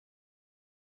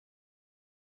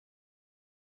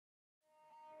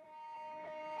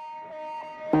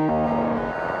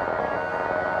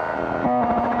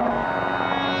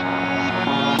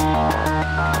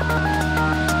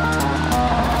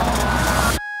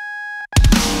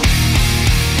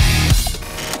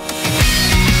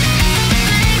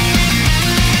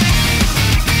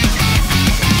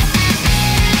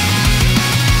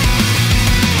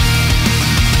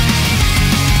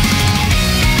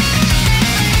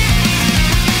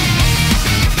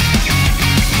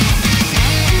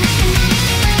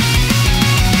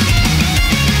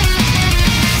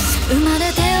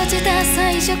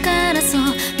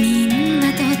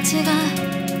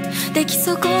出来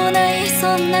損ない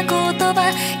そんな言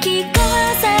葉聞か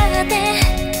さって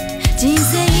人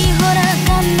生ほら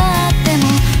頑張っても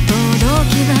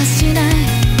届きはしない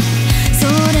そ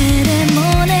れでも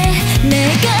ね願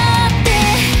って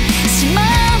しま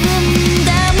うんだ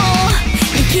もう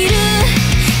生きる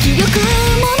気力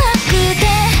もなくて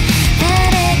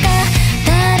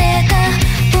誰か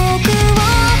僕を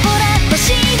ほら欲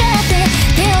しがって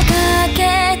手をかけ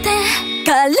て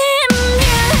カレンデ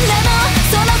ュラの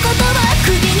その言葉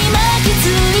首に巻きつ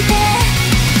いて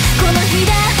この左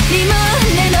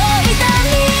胸の痛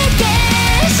み消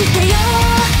してよ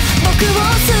僕を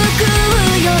救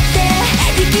うよって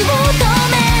息を止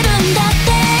めるんだって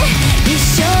一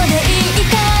生で一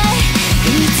回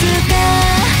いつか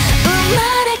生ま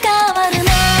れ変わるの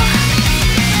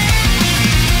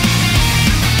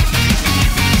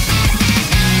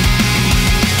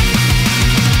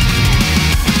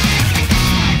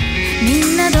み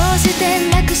んなどうして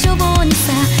楽勝に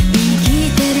さ生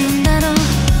きてるんだろう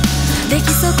出来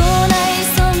損ない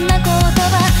そんな言葉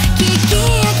聞き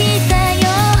飽きたよ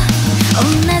同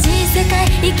じ世界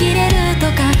生きれると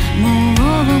かもう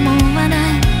思わな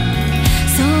い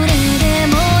それで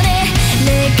もね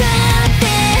願って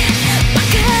バ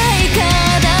カい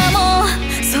体も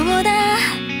そうだ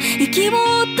息を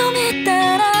止めた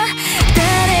ら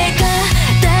誰か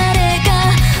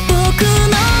僕の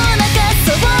中想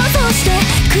像して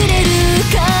くれる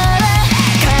から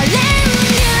カレン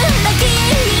デュラ君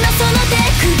のその手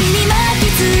首に巻き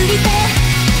ついて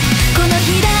この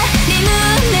左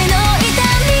胸の痛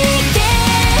み消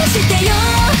してよ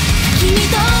君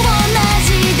と同じ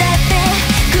だって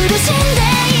苦しんで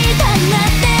いたんだっ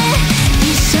て一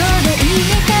生で一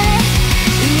回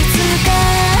いつか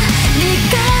理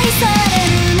解され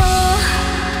るの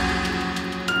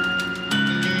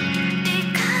理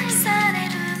解され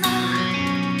るの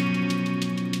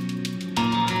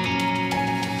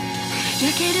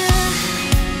焼ける